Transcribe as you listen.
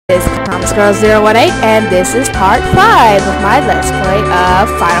Girl018, and this is part 5 of my Let's Play of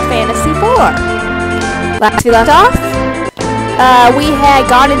Final Fantasy IV. Last we left off, we had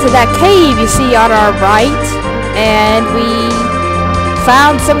gone into that cave you see on our right, and we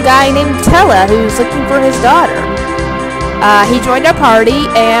found some guy named Tella who's looking for his daughter. He joined our party,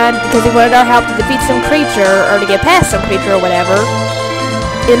 and because he wanted our help to defeat some creature, or to get past some creature or whatever,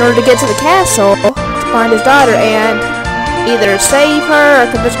 in order to get to the castle to find his daughter and either save her or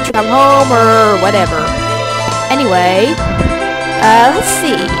convince her to come home or whatever. Anyway, let's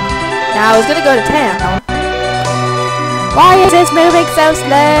see. Now I was gonna go to town. Why is this moving so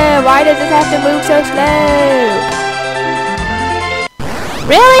slow? Why does this have to move so slow?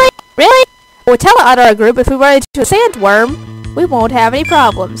 Really? Really? We'll tell out our group if we run into a sandworm, we won't have any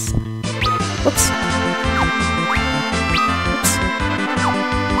problems. Whoops.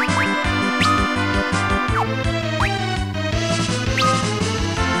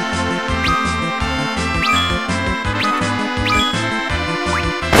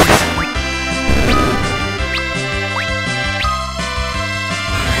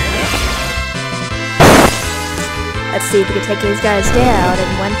 Let's see if we can take these guys down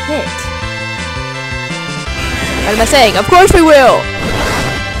in one hit. What am I saying? Of course we will!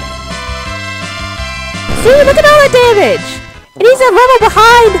 See, look at all that damage! And he's a level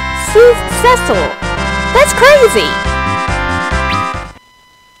behind Cecil! That's crazy!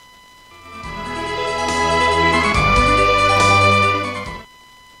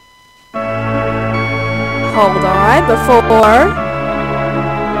 Hold on, before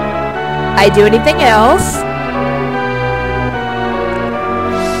I do anything else,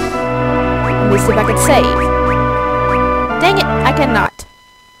 let me see if I can save. Dang it, I cannot.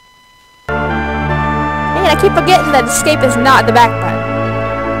 Dang it, I keep forgetting that escape is not the back button.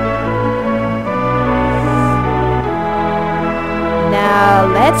 Now,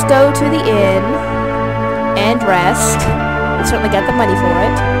 let's go to the inn and rest. We certainly got the money for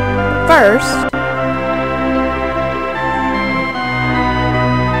it. First,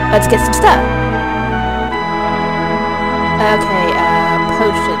 let's get some stuff. Okay,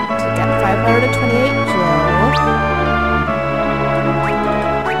 potions. We got 528 gel.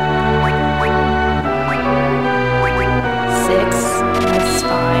 That's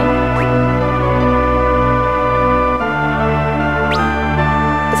fine.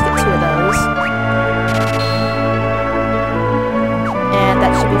 Let's get 2 of those. And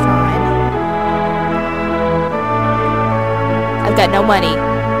that should be fine. I've got no money.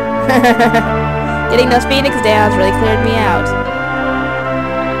 Getting those Phoenix downs really cleared me out.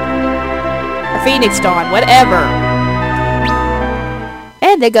 A Phoenix dawn, whatever.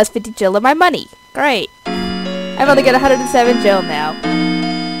 And there goes 50 gil of my money. Great. I've only got 107 gil now.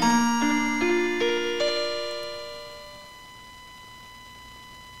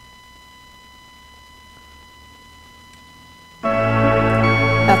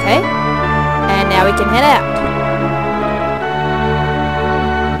 Okay. And now we can head out.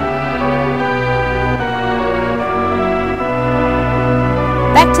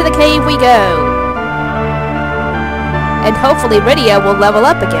 Back to the cave we go. And hopefully Rydia will level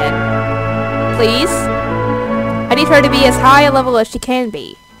up again. Please? I need her to be as high a level as she can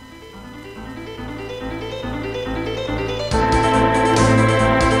be.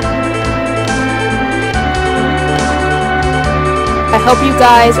 I hope you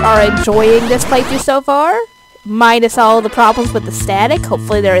guys are enjoying this playthrough so far. Minus all the problems with the static.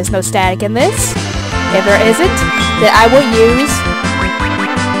 Hopefully there is no static in this. If there isn't, then I will use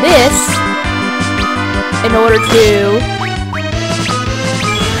this in order to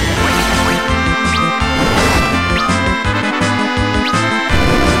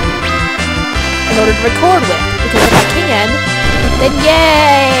record with, because if I can, then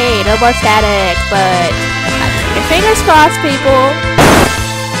yay! No more static, but your fingers crossed, people!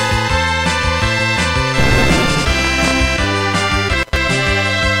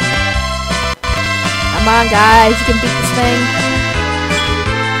 Come on, guys, you can beat this thing.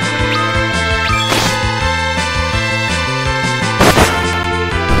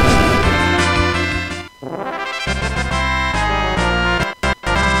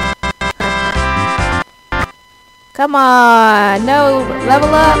 Come on, no,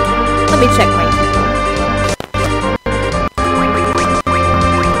 level up. Let me check my...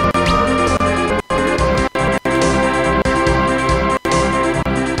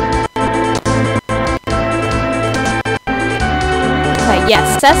 Okay,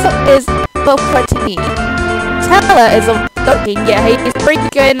 yes, Cecil is level 14. Tella is level 13. Yeah, he's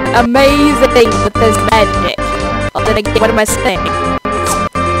freaking amazing with his magic. Oh, then again, what am I saying?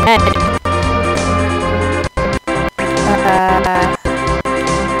 Magic.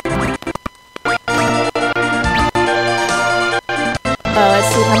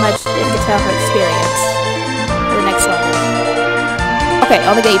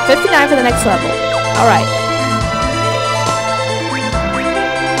 only gave 59 for the next level. Alright.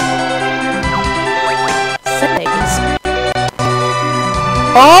 Settings.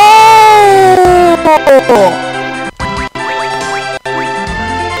 Oh!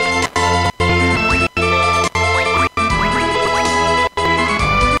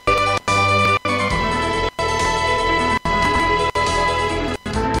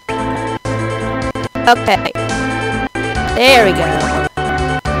 Okay. There we go.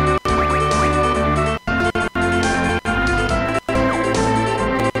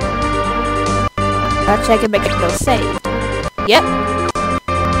 I'll check and make it go saved. Yep.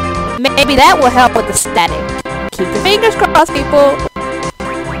 Maybe that will help with the static. Keep your fingers crossed, people.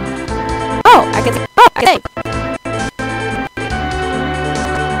 Oh, I can save.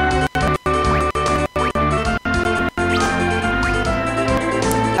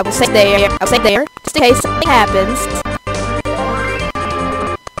 I will save there. I'll save there. Just in case something happens.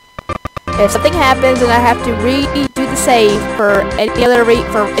 If something happens and I have to redo the save for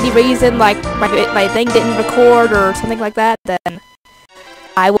any reason, like my thing didn't record or something like that, then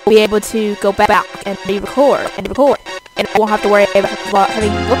I will be able to go back and re-record and I won't have to worry about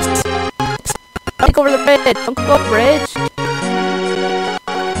having. Whoops! Don't go over the bridge. Don't go over the bridge.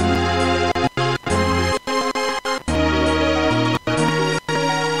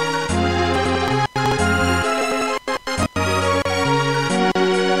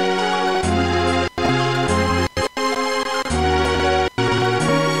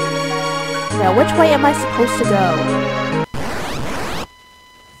 Now, which way am I supposed to go?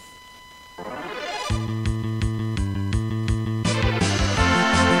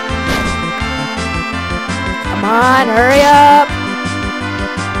 Come on, hurry up!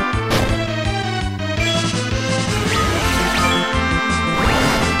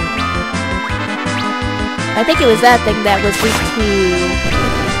 I think it was that thing that was weak to...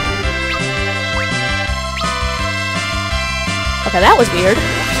 Okay, that was weird.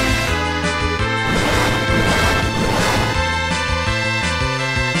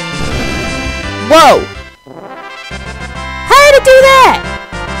 Whoa! How did it do that?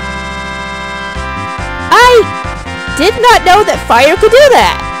 I did not know that fire could do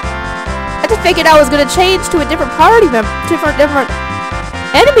that. I just figured I was gonna change to a different party member, different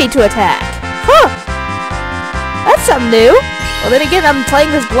enemy to attack. Huh? That's something new. Well, then again, I'm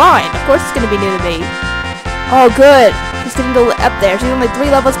playing this blind. Of course, it's gonna be new to me. Oh, good. She's gonna go up there. She's only 3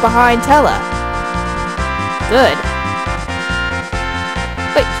 levels behind Tella. Good.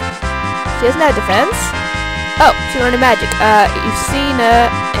 Wait. She doesn't have defense? Oh, she's learning magic.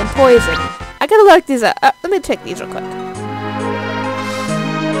 Eucina and poison. I gotta look these up. Let me check these real quick.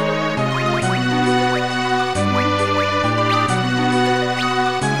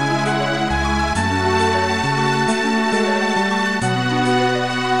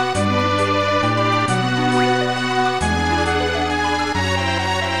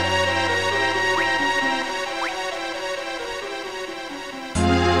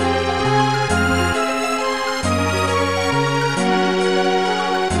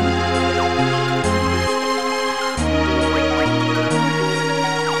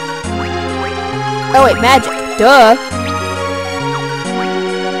 Oh wait, magic. Duh.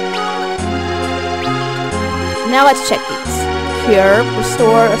 Now let's check these. Cure,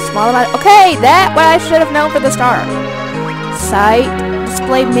 restore a small amount. Okay, that what I should have known for the start. Sight,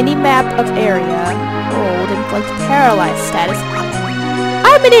 display mini-map of area. Hold, inflict paralyzed status.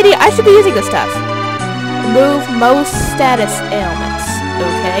 I'm an idiot. I should be using this stuff. Remove most status ailments.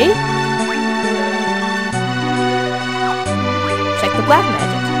 Okay. Check the black magic.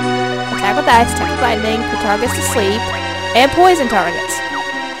 Attack with ice, attack with lightning, put targets to sleep, and poison targets.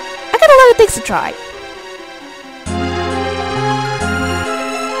 I got a lot of things to try.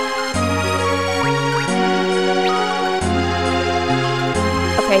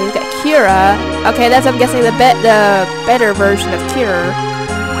 Okay, he's got Cura. Okay, that's, I'm guessing, the better version of Cure.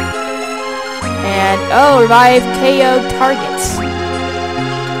 And, oh, revive KO targets.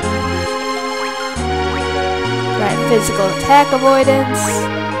 Right, physical attack avoidance.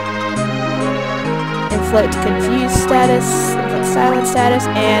 Inflict confused status, inflict silent status,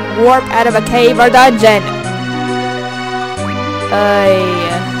 and warp out of a cave or dungeon. I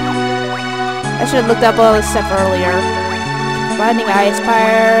should have looked up all this stuff earlier. Blinding ice,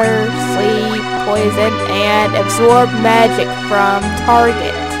 fire, sleep, poison, and absorb magic from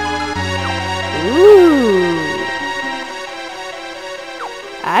target. Ooh.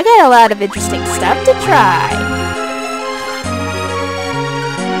 I got a lot of interesting stuff to try.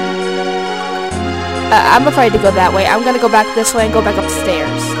 I'm afraid to go that way. I'm gonna go back this way and go back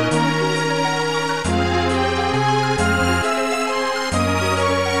upstairs.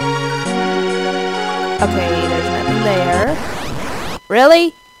 Okay, there's nothing there.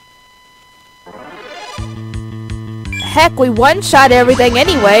 Really? Heck, we one-shot everything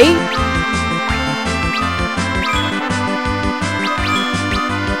anyway.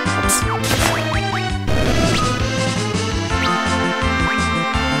 Oops.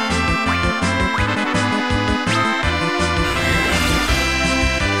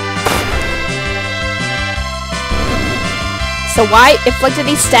 So why inflict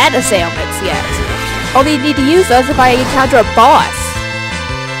any status ailments yet? Only need to use those if I encounter a boss.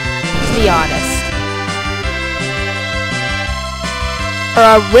 To be honest. Or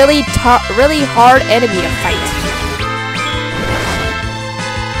a really hard enemy to fight.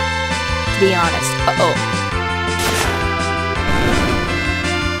 To be honest.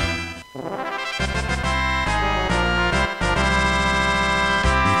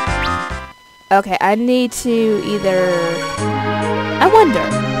 Okay, I need to either... I wonder.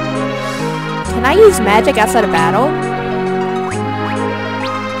 Can I use magic outside of battle?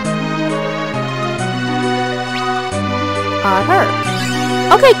 On her.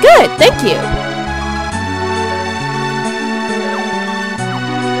 Okay, good. Thank you.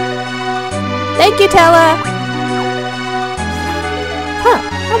 Thank you, Tella. Huh.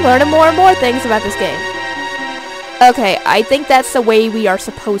 I'm learning more and more things about this game. Okay, I think that's the way we are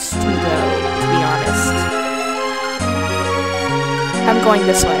supposed to go, to be honest. I'm going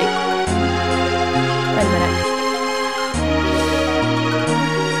this way. Wait a minute.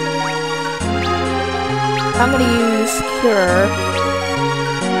 I'm gonna use Cure.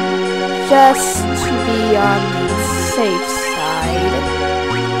 Just to be on the safe side.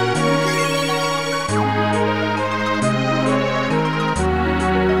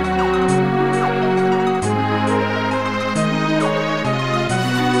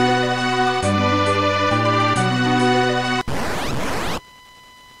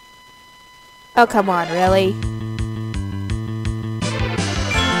 Oh, come on, really?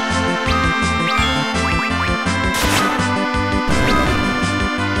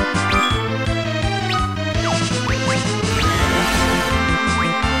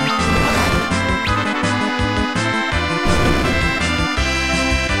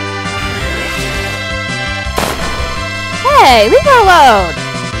 Hey, leave her alone!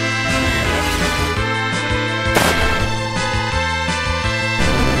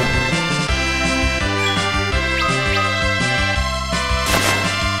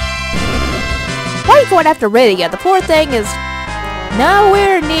 Why are you going after Rydia? The poor thing is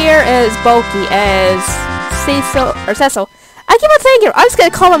nowhere near as bulky as Cecil. I keep on saying it. I'm just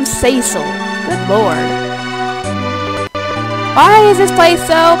gonna call him Cecil. Good lord. Why is this place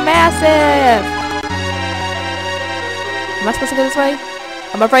so massive? Am I supposed to go this way?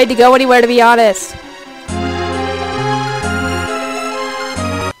 I'm afraid to go anywhere, to be honest.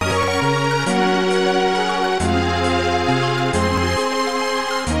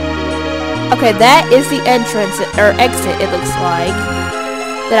 Okay, that is the entrance, or exit, it looks like.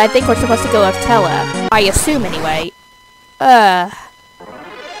 That I think we're supposed to go with Tella. I assume, anyway.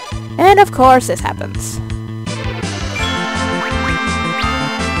 And of course, this happens.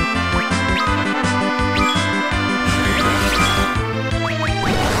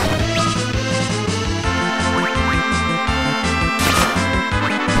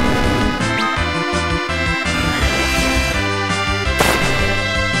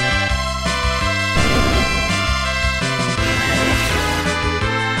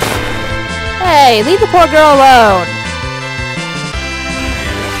 Hey, leave the poor girl alone.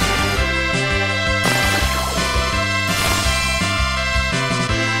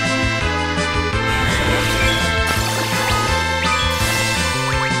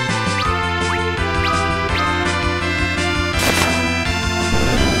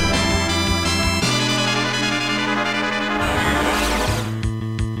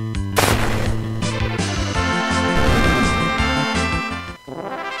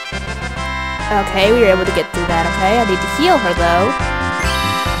 Okay, we were able to get through that, okay? I need to heal her, though.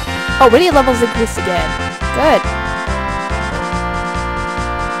 Oh, Rydia levels increased again. Good.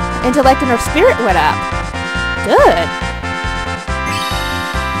 Intellect and her spirit went up. Good.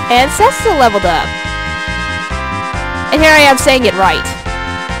 And Cecil leveled up. And here I am saying it right.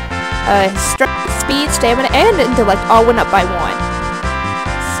 Strength, speed, stamina, and intellect all went up by 1.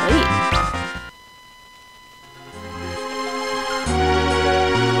 Sweet.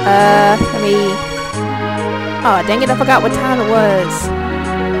 Let me... Oh, dang it, I forgot what time it was.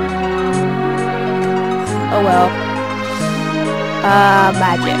 Oh well.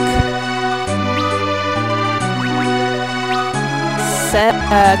 Magic.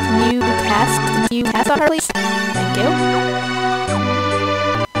 Can you cast on her, please? Thank you.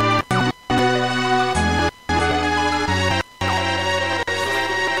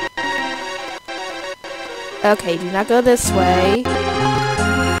 Okay, do not go this way.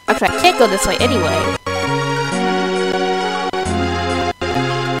 Actually, I can't go this way anyway.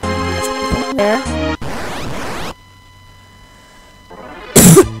 There.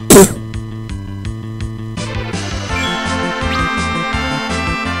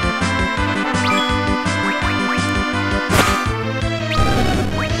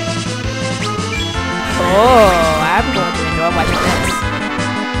 Oh, I'm going to enjoy watching this.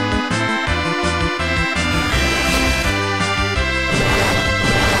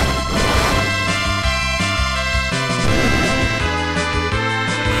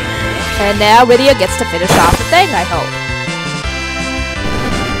 And now Rydia gets to finish off the thing, I hope.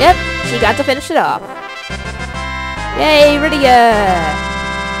 Yep, she got to finish it off. Yay, Rydia!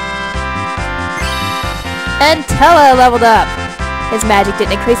 And Tella leveled up. His magic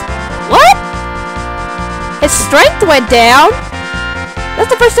didn't increase. What? His strength went down? That's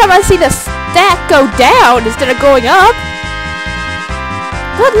the first time I've seen a stat go down instead of going up.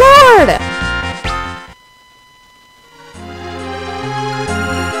 Good lord!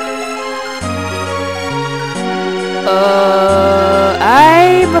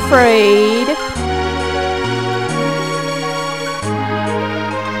 I'm afraid.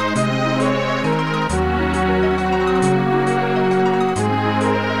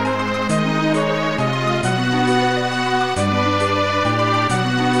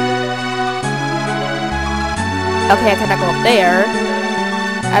 Okay, I cannot go up there.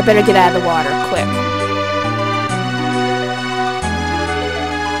 I better get out of the water, quick.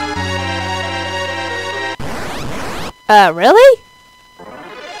 Really?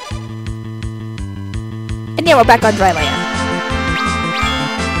 And yeah, we're back on dry land.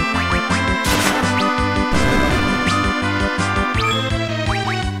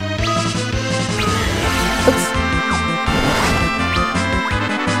 Oops.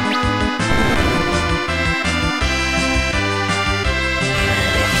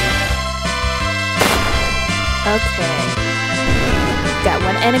 Okay. Got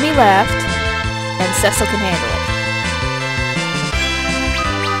one enemy left, and Cecil can handle it.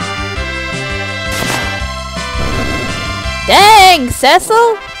 Dang, Cecil!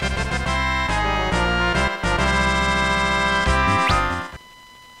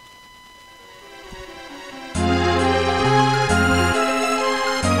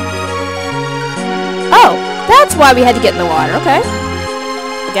 Oh, that's why we had to get in the water, okay.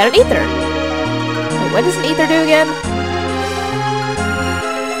 We got an ether. Wait, what does an ether do again?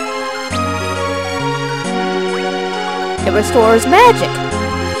 It restores magic.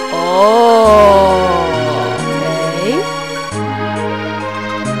 Oh, okay.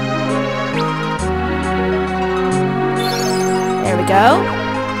 There we go.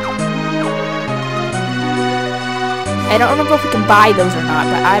 I don't remember if we can buy those or not,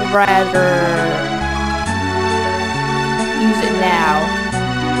 but I'd rather use it now.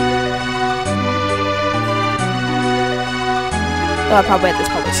 Oh, I probably this is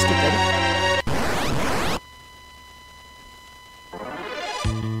probably stupid.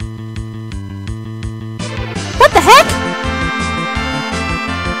 What the heck?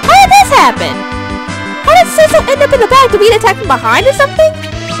 How did this happen? How did Cecil end up in the back? Did we get attacked from behind or something?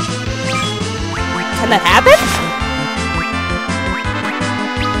 Can that happen?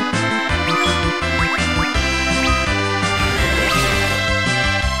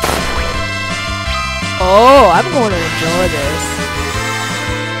 Oh, I'm going to enjoy this.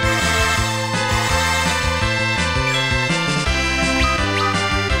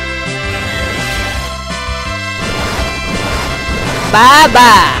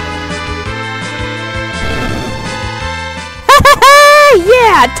 Bye-bye.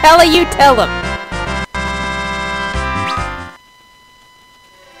 Yeah, tell you tell him.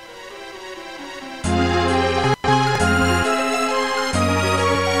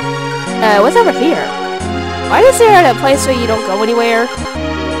 What's over here? Why is there a place where you don't go anywhere?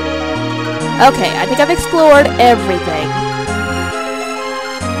 Okay, I think I've explored everything.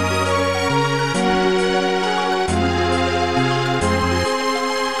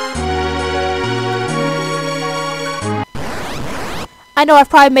 I know I've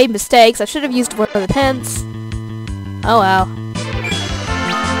probably made mistakes. I should have used one of the tents. Oh well.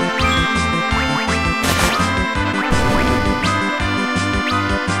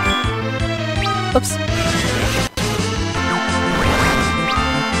 Oops.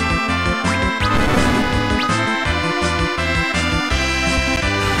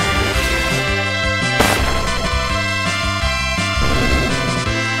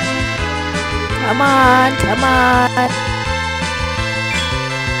 Come on, come on.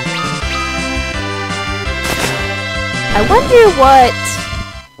 I wonder what...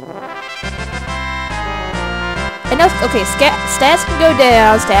 I know, okay, stats can go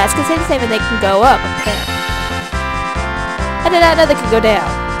down, stats can stay the same, and they can go up. Okay. I did not know they could go down.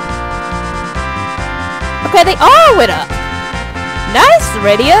 Okay, they all went up. Nice,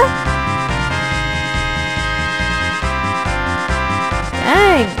 Iridia.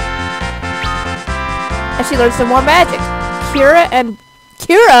 Dang. And she learned some more magic.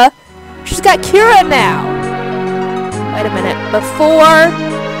 Cura? She's got Cura now. Wait a minute. Before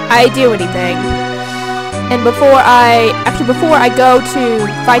I do anything, and before I go to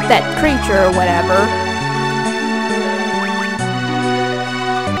fight that creature or whatever,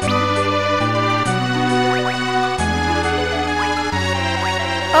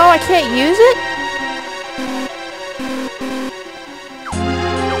 oh, I can't use it?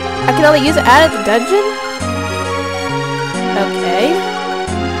 I can only use it out of the dungeon? Okay.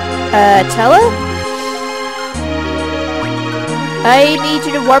 Tella? I need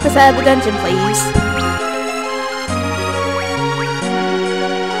you to warp us out of the dungeon, please.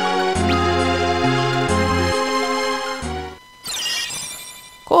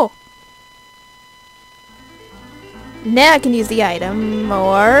 Cool. Now I can use the item,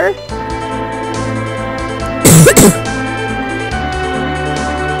 or...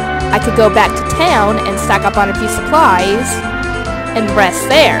 I could go back to town and stock up on a few supplies and rest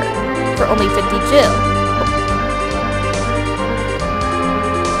there for only 50 Jill.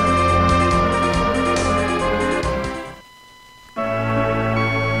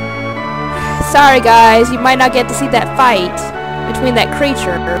 Sorry guys, you might not get to see that fight between that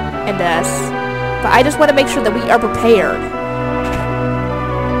creature and us, but I just want to make sure that we are prepared.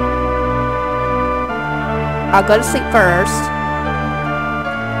 I'll go to sleep first.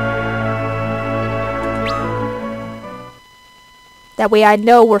 That way I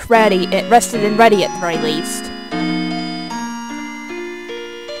know we're ready, rested and ready at the very least.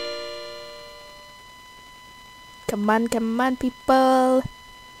 Come on, people.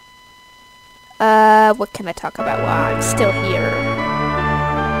 What can I talk about while I'm still here?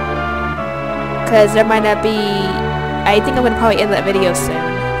 Because there might not be... I think I'm going to probably end that video soon.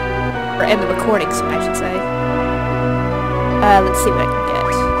 Or end the recording soon, I should say. Let's see what I can get.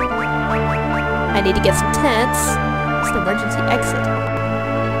 I need to get some tents. It's an emergency exit.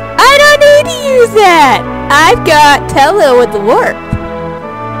 I don't need to use that! I've got Tello with the warp.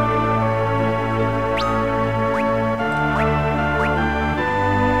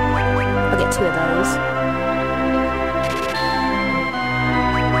 I'll get 2 of those.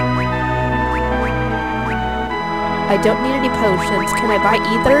 I don't need any potions. Can I buy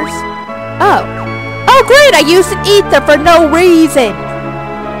ethers? Oh. Oh great! I used an ether for no reason!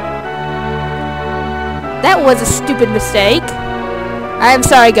 That was a stupid mistake. I am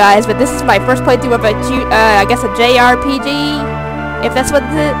sorry guys, but this is my first playthrough of a, I guess a JRPG. If that's what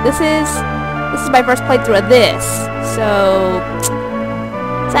this is my first playthrough of this. So,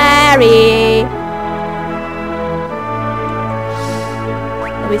 sorry.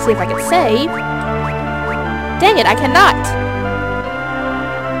 Let me see if I can save. Dang it, I cannot.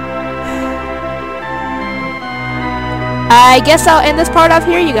 I guess I'll end this part off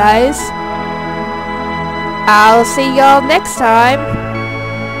here, you guys. I'll see y'all next time.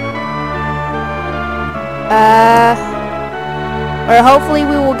 Or hopefully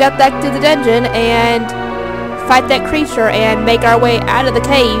we will get back to the dungeon and fight that creature and make our way out of the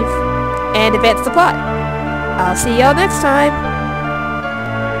cave and advance the plot. I'll see y'all next time.